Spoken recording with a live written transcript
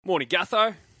Morning,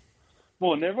 Gutho.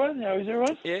 Morning, everyone. How is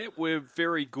everyone? Yeah, we're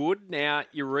very good. Now,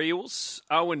 your Eels,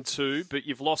 0-2, but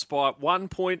you've lost by 1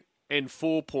 point and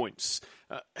 4 points.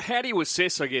 How do you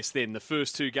assess, I guess, then, the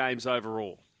first two games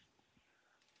overall?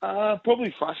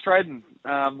 Probably frustrating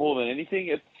more than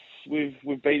anything.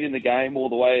 We've been in the game all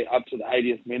the way up to the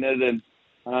 80th minute, and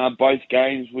both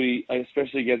games,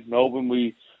 especially against Melbourne,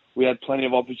 we had plenty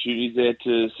of opportunities there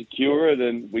to secure it,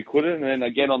 and we couldn't. And then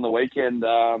again on the weekend,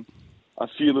 a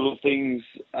few little things,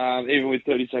 even with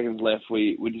 30 seconds left,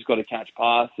 we just got to catch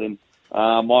pass, and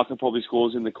Micah probably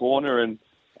scores in the corner, and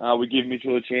we give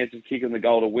Mitchell a chance of kicking the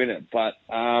goal to win it. But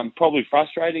probably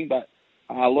frustrating, but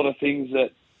a lot of things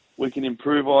that we can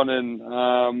improve on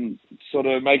and sort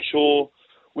of make sure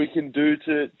we can do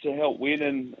to help win,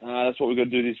 and that's what we're going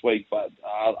to do this week. But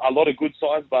a lot of good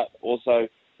signs, but also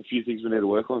a few things we need to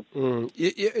work on.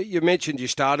 You mentioned you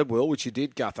started well, which you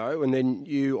did, Gutho, and then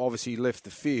you obviously left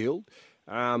the field.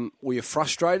 Were you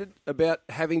frustrated about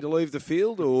having to leave the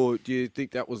field, or do you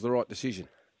think that was the right decision?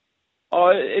 Oh,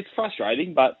 it's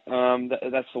frustrating, but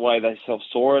that's the way they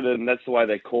saw it, and that's the way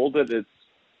they called it. It's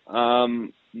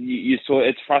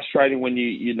it's frustrating when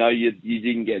you know you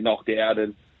didn't get knocked out,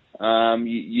 and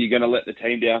you're going to let the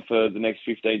team down for the next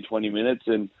 15, 20 minutes,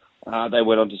 and they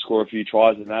went on to score a few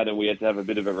tries in that, and we had to have a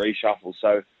bit of a reshuffle.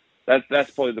 So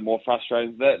that's probably the more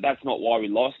frustrating. That's not why we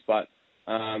lost, but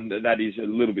that is a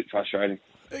little bit frustrating.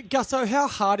 Gutho, how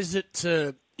hard is it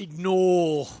to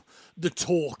ignore the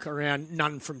talk around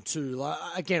none from two?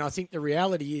 Again, I think the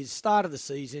reality is, start of the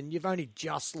season, you've only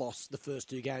just lost the first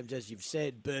two games, as you've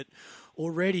said, but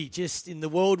already just in the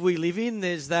world we live in,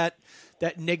 there's that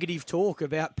negative talk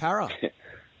about Para.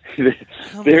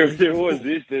 there was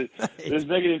this. There's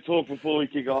negative talk before we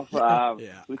kick off.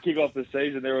 We kick off the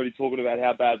season. They're already talking about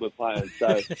how bad we're playing.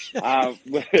 So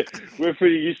we're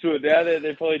pretty used to it now.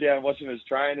 They're probably down watching us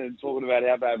train and talking about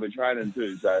how bad we're training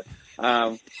too. So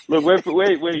look,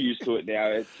 we're used to it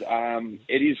now.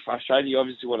 It is frustrating. You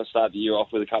obviously want to start the year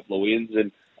off with a couple of wins,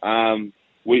 and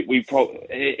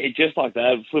it just like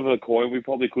that, flip of a coin, we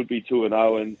probably could be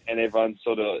 2-0, and everyone's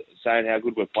sort of saying how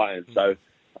good we're playing. So.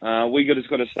 We just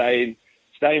got to stay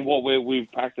in what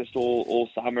we've practiced all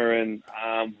summer, and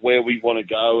where we want to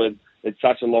go. And it's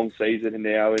such a long season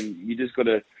now, and you just got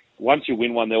to, once you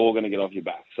win one, they're all going to get off your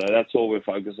back. So that's all we're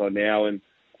focused on now, and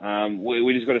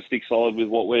we just got to stick solid with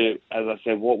what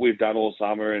we've done all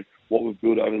summer and what we've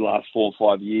built over the last 4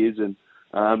 or 5 years, and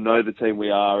know the team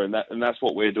we are, and that's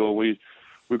what we're doing.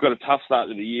 We've got a tough start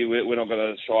to the year. We're not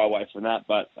going to shy away from that,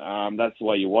 but that's the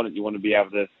way you want it. You want to be able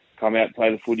to come out and play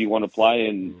the footy you want to play,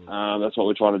 and that's what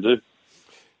we're trying to do.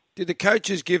 Did the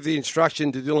coaches give the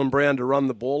instruction to Dylan Brown to run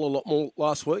the ball a lot more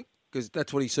last week? Because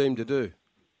that's what he seemed to do.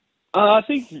 I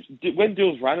think when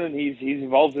Dill's running, he's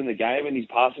involved in the game, and his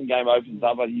passing game opens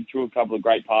up. He threw a couple of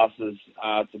great passes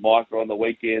to Micah on the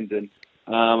weekend, and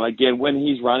again, when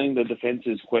he's running, the defence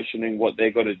is questioning what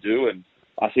they're going to do. And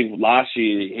I think last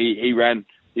year he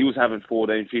was having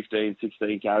 14, 15,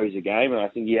 16 carries a game, and I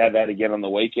think he had that again on the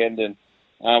weekend. And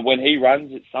when he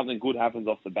runs, something good happens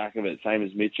off the back of it, same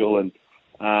as Mitchell, and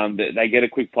they get a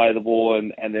quick play of the ball,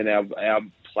 and then our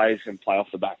players can play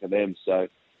off the back of them. So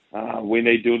we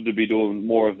need Dylan to be doing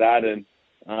more of that, and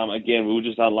again, we were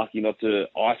just unlucky not to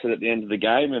ice it at the end of the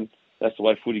game, and that's the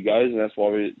way footy goes, and that's why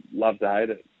we love to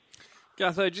hate it.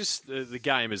 Gutho, just the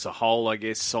game as a whole, I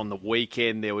guess, on the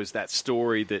weekend there was that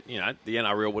story that, the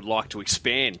NRL would like to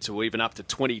expand to even up to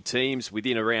 20 teams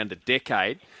within around a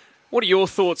decade. What are your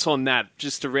thoughts on that,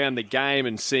 just around the game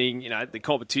and seeing, the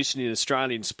competition in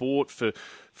Australian sport for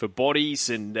bodies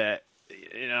and,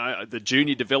 the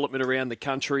junior development around the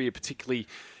country, particularly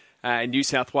in New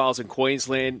South Wales and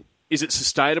Queensland? Is it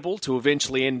sustainable to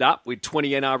eventually end up with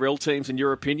 20 NRL teams, in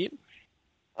your opinion?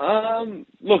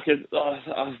 Look,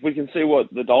 we can see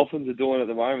what the Dolphins are doing at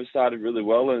the moment. It started really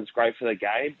well, and it's great for the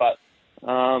game, but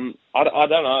I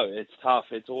don't know. It's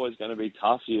tough. It's always going to be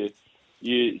tough.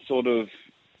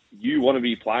 You want to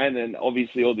be playing, and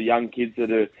obviously all the young kids that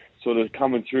are sort of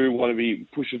coming through want to be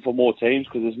pushing for more teams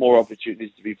because there's more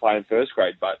opportunities to be playing first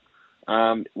grade. But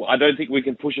I don't think we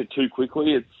can push it too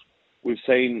quickly. We've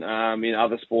seen in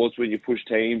other sports when you push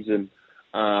teams and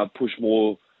push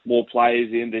more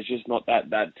players in, there's just not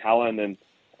that talent, and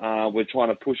we're trying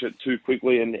to push it too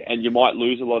quickly, and you might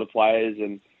lose a lot of players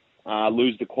and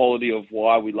lose the quality of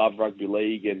why we love rugby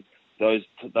league and those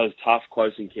tough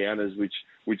close encounters which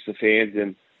the fans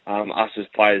and us as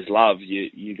players love.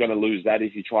 You're going to lose that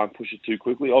if you try and push it too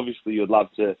quickly. Obviously, you'd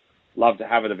love to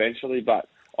have it eventually, but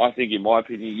I think, in my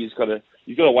opinion, you've got to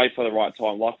wait for the right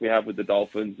time, like we have with the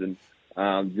Dolphins, and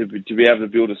to be able to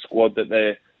build a squad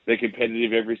that they're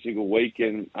competitive every single week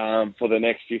and for the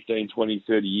next 15, 20,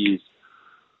 30 years.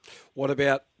 What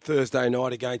about Thursday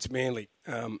night against Manly?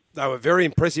 They were very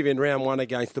impressive in round one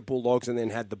against the Bulldogs and then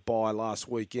had the bye last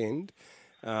weekend.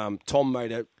 Tom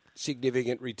made a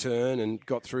significant return and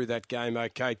got through that game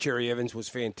okay. Cherry Evans was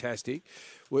fantastic.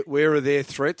 Where are their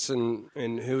threats and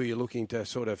who are you looking to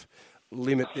sort of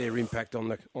limit their impact on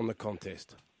the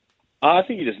contest? I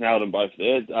think you just nailed them both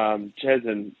there. Ches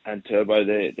and Turbo,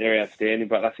 they're outstanding,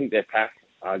 but I think their pack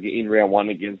in round one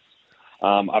against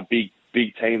a big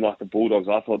team like the Bulldogs,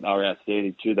 I thought they were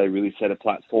outstanding too. They really set a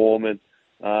platform, and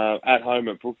at home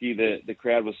at Brookie, the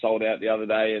crowd was sold out the other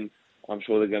day, and I'm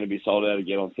sure they're going to be sold out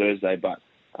again on Thursday. But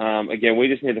again, we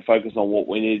just need to focus on what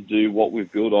we need to do, what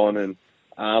we've built on, and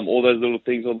all those little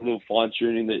things, all the little fine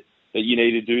tuning that you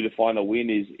need to do to find a win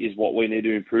is what we need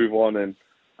to improve on. And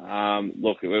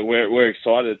look, we're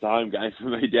excited. It's a home game for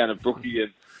me down at Brookie,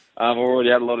 and I've already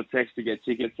had a lot of texts to get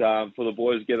tickets for the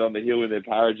boys to get on the hill in their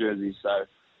para jerseys. So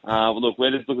look,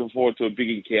 we're just looking forward to a big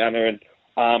encounter, and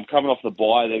coming off the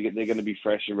bye, they're going to be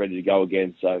fresh and ready to go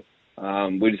again. So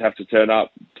we just have to turn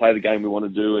up, play the game we want to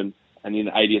do, and in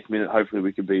the 80th minute, hopefully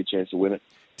we can be a chance to win it.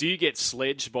 Do you get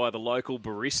sledged by the local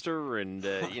barista and,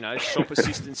 shop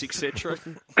assistants, etc.?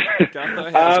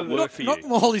 How does it work for you? Not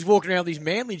while he's walking around with his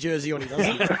Manly jersey on, he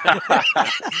doesn't.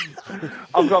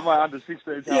 I've got my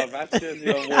under-16 talent match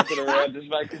jersey on, walking around, just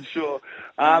making sure.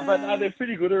 But no, they're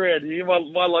pretty good around here. My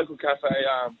local cafe,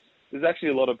 there's actually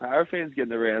a lot of para fans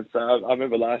getting around. So I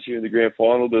remember last year in the grand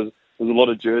final, there's a lot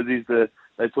of jerseys that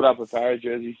they put up a para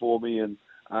jersey for me. And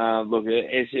look,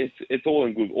 it's all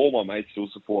in good. All my mates still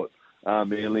support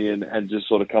Manly and just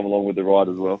sort of come along with the ride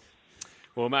as well.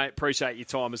 Well, mate, appreciate your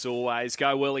time as always.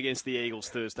 Go well against the Eagles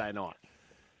Thursday night.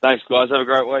 Thanks, guys. Have a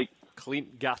great week.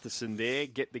 Clint Gutherson there.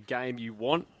 Get the game you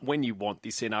want when you want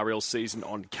this NRL season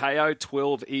on KO.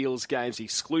 12 Eels games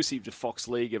exclusive to Fox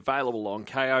League, available on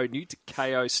KO. New to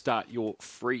KO, start your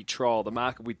free trial. The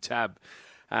market with Tab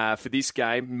for this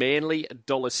game. Manly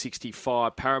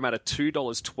 $1.65. Parramatta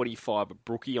 $2.25 at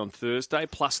Brookie on Thursday,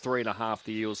 plus 3.5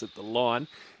 the Eels at the line.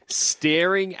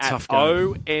 Staring at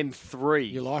 0-3.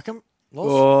 You like them?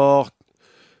 Oh,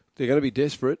 they're going to be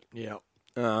desperate. Yeah.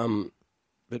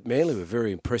 But Manly were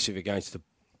very impressive against the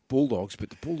Bulldogs, but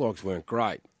the Bulldogs weren't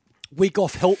great. Week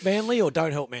off help Manly or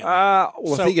don't help Manly?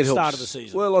 Well, I think it helps. Start of the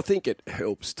season. Well, I think it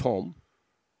helps Tom.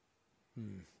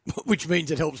 Which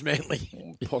means it helps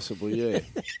Manly. Possibly, yeah.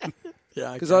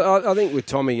 Yeah, because I think with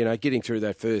Tommy, getting through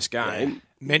that first game,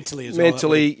 mentally as well.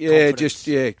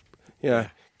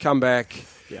 Come back,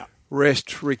 yeah,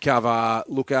 rest, recover,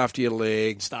 look after your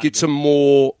legs, get some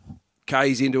more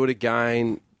Ks into it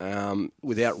again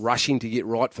without rushing to get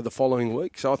right for the following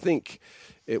week. So I think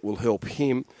it will help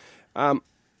him. I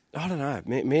don't know.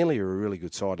 Manly are a really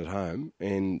good side at home,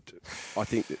 and I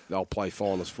think that they'll play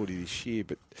finals footy this year.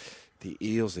 But the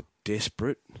Eels are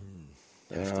desperate.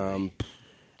 I don't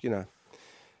know.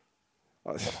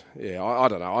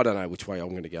 I don't know which way I'm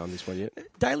going to go on this one yet.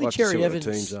 Daily Cherry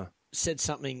Evans said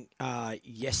something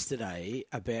yesterday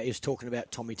about, he was talking about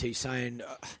Tommy T, saying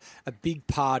a big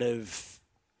part of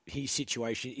his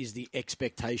situation is the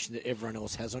expectation that everyone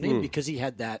else has on him because he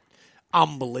had that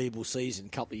unbelievable season a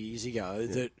couple of years ago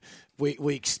that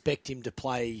we expect him to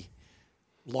play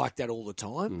like that all the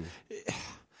time. Do you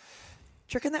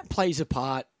reckon that plays a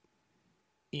part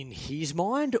in his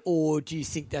mind, or do you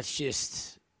think that's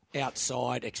just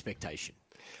outside expectation?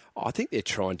 I think they're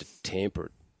trying to temper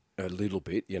it a little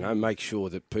bit, make sure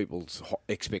that people's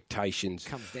expectations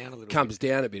comes down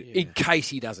a bit in case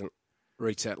he doesn't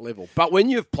reach that level. But when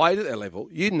you've played at that level,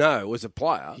 as a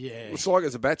player, it's like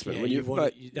as a batsman.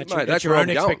 When that's your own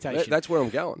expectation. That's where I'm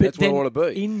going. That's where I want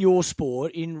to be. In your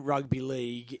sport, in rugby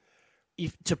league,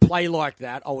 if to play like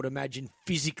that, I would imagine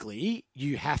physically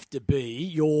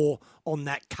you're on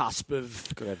that cusp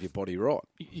of... Got to have your body right.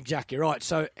 Exactly right.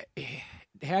 So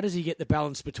how does he get the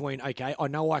balance between, okay, I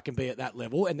know I can be at that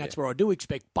level, and that's where I do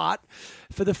expect, but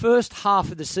for the first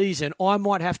half of the season, I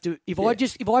might have to, if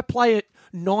I play it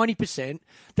 90%,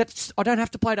 I don't have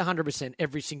to play it 100%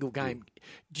 every single game.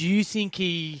 Do you think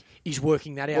he is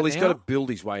working that out now? Well, he's got to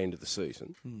build his way into the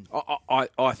season,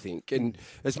 I think. And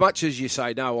as much as you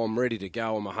say, no, I'm ready to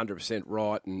go, I'm 100%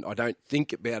 right, and I don't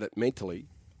think about it mentally,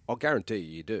 I'll guarantee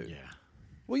you do. Yeah.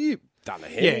 Well, you've done a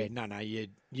hamstring.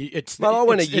 Yeah, no, I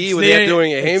went a year without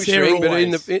doing a hamstring,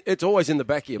 but it's always in the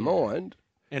back of your mind.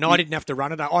 And I didn't have to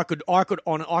run it. I could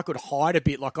hide a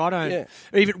bit. Like I don't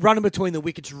even running between the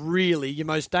wickets. Really, your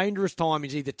most dangerous time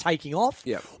is either taking off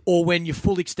or when you're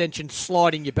full extension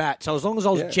sliding your bat. So as long as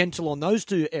I was gentle on those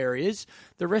two areas,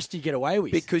 the rest you get away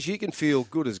with. Because you can feel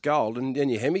good as gold, and then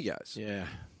your hemi goes. Yeah.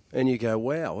 And you go,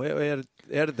 wow,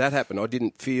 how did that happen? I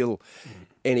didn't feel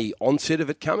any onset of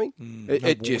it coming.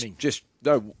 It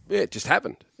just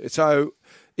happened. So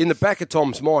in the back of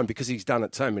Tom's mind, because he's done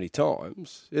it so many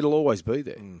times, it'll always be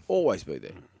there. Always be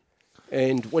there.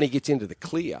 And when he gets into the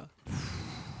clear,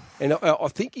 and I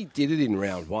think he did it in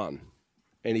round one,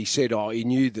 and he said, he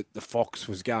knew that the Fox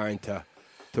was going to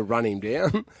run him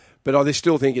down. But I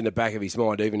still think in the back of his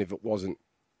mind, even if it wasn't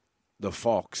the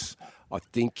Fox, I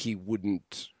think he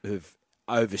wouldn't have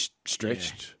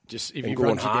overstretched. Just if and he gone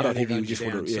runs you hard. down, I think he he just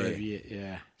would have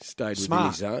stayed within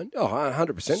his zone.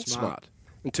 100% smart.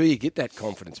 Until you get that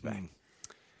confidence back.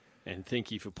 And thank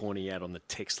you for pointing out on the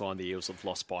text line the Eels have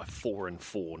lost by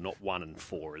 4-4, not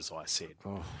 1-4, as I said.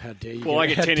 Oh, how dare you! Well, I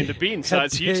get 10 in the bin, so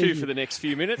it's you two for the next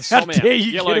few minutes. How I'm dare out.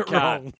 you Yellow get it card. wrong?